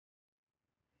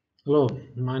Hello,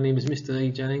 my name is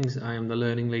Mr. Jennings. I am the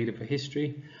Learning Leader for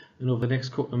History, and over the next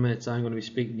couple of minutes I'm going to be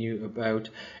speaking to you about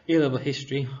A-level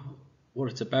history, what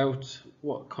it's about,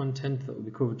 what content that will be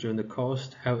covered during the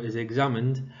course, how it is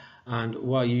examined, and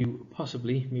why you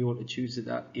possibly may want to choose it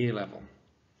at A-level.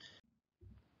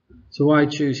 So why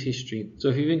choose history? So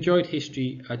if you've enjoyed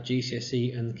history at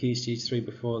GCSE and Key Stage 3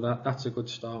 before that, that's a good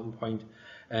starting point.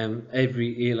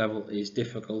 Every A-level is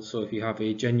difficult, so if you have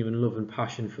a genuine love and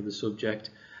passion for the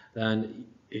subject, then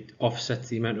it offsets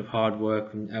the amount of hard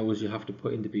work and hours you have to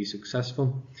put in to be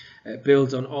successful. It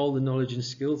builds on all the knowledge and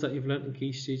skills that you've learnt in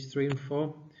Key Stage 3 and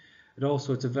 4. And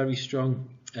also it's a very strong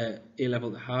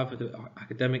A-level to have, the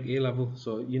academic A-level,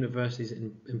 so universities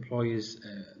and employers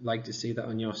like to see that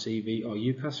on your CV or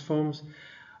UCAS forms,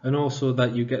 and also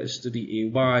that you get to study a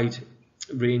wide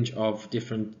range of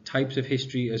different types of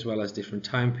history as well as different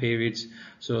time periods,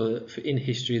 so in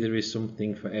history there is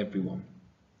something for everyone.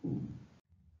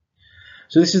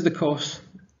 So this is the course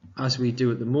as we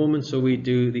do at the moment. So we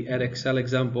do the Edexcel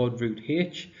exam board route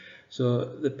H. So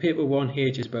the paper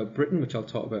 1H is about Britain, which I'll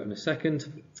talk about in a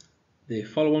second. The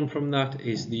follow on from that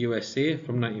is the USA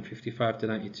from 1955 to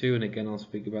 92, and again I'll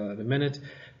speak about that in a minute.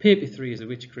 Paper 3 is the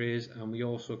witch craze, and we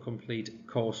also complete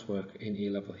coursework in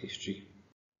A-level history.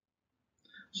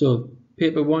 So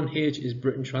paper 1H is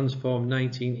Britain transformed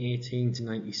 1918 to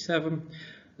 97.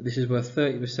 This is worth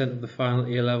 30% of the final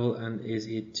A-level and is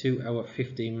a 2-hour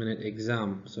 15-minute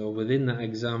exam. So within that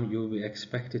exam you will be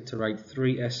expected to write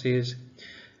 3 essays,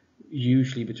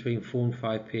 usually between 4 and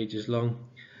 5 pages long.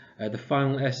 The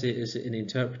final essay is an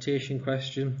interpretation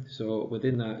question, so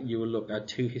within that you will look at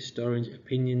 2 historians'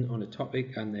 opinion on a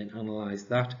topic and then analyse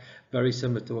that, very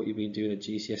similar to what you've been doing at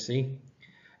GCSE.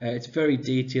 It's very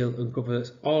detailed and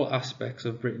covers all aspects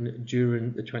of Britain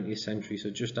during the 20th century,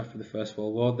 so just after the First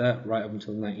World War there, right up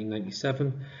until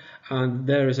 1997. And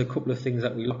there is a couple of things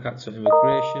that we look at, so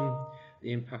immigration,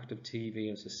 the impact of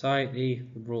TV on society,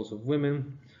 the roles of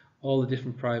women, all the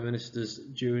different prime ministers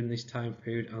during this time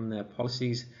period and their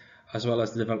policies, as well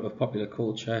as the development of popular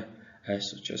culture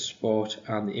such as sport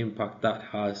and the impact that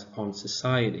has on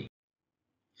society.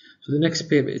 So the next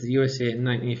paper is the USA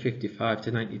 1955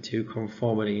 to 92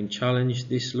 Conformity and Challenge.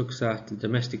 This looks at the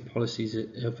domestic policies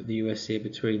of the USA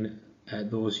between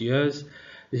those years.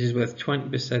 This is worth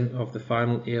 20% of the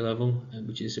final A-level,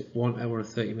 which is a 1 hour and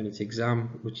 30 minutes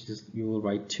exam, which is you will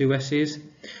write 2 essays.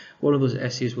 One of those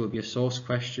essays will be a source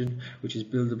question, which is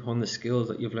built upon the skills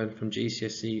that you've learned from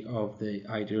GCSE of the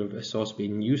idea of a source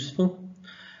being useful.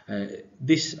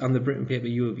 This and the Britain paper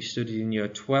you will be studying in year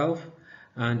 12.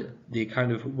 And they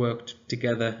kind of worked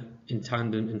together in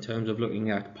tandem in terms of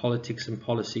looking at politics and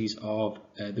policies of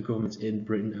the governments in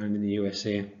Britain and in the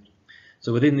USA.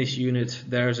 So within this unit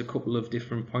there's a couple of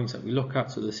different points that we look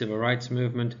at, so the civil rights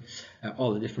movement,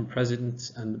 all the different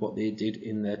presidents and what they did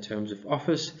in their terms of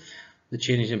office, the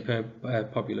change in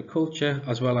popular culture,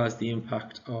 as well as the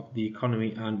impact of the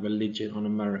economy and religion on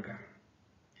America.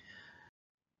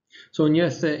 So in year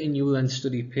 13 you will then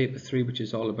study paper 3, which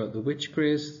is all about the witch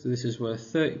craze. So this is worth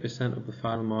 30% of the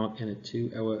final mark in a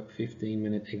 2-hour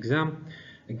 15-minute exam.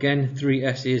 Again, 3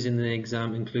 essays in the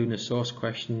exam, including a source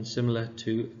question similar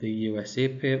to the USA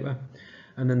paper.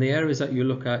 And then the areas that you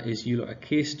look at is you look at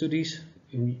case studies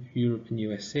in Europe and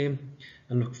USA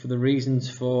and look for the reasons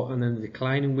for and then the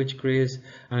decline in witch craze.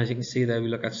 And as you can see there, we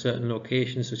look at certain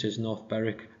locations such as North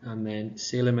Berwick and then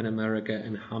Salem in America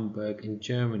and Hamburg in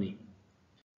Germany.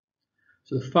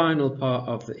 So the final part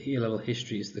of the A-level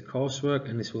history is the coursework,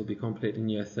 and this will be completed in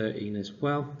year 13 as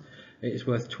well. It is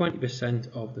worth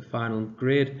 20% of the final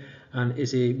grade and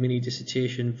is a mini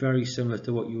dissertation very similar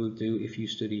to what you will do if you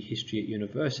study history at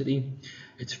university.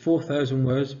 It's 4,000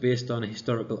 words based on a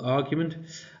historical argument,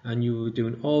 and you will be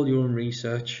doing all your own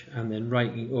research and then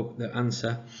writing up the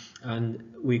answer.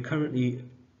 And we currently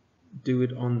do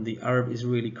it on the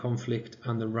Arab-Israeli conflict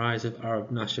and the rise of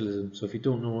Arab nationalism. So if you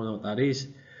don't know what that is,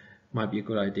 might be a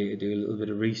good idea to do a little bit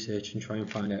of research and try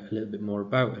and find out a little bit more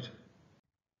about it.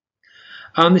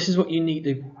 And this is what you need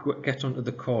to get onto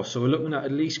the course. So we're looking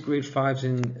at least grade 5s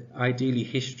in ideally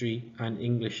history and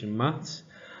English and maths.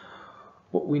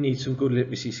 But we need some good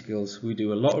literacy skills. We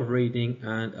do a lot of reading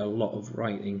and a lot of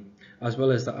writing, as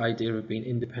well as the idea of being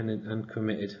independent and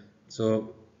committed.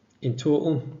 So in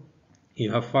total,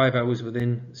 you have 5 hours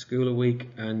within school a week,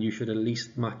 and you should at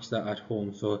least match that at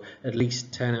home. So at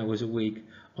least 10 hours a week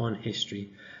on history,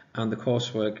 and the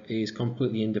coursework is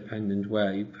completely independent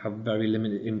where you have very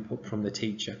limited input from the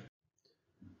teacher.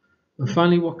 And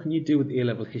finally, what can you do with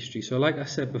A-level history? So like I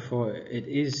said before, it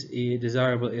is a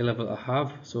desirable A-level to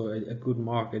have, so a good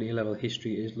mark in A-level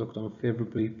history is looked on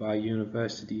favourably by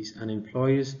universities and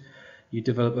employers. You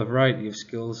develop a variety of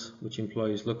skills which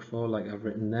employers look for, like I've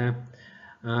written there,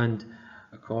 and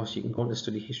of course you can go on to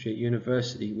study history at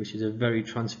university, which is a very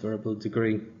transferable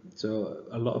degree. So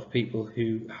a lot of people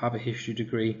who have a history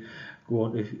degree go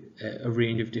on to a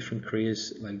range of different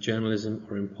careers, like journalism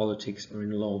or in politics or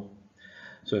in law.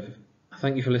 So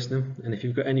thank you for listening, and if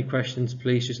you've got any questions,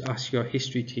 please just ask your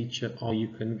history teacher, or you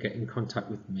can get in contact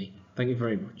with me. Thank you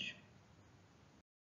very much.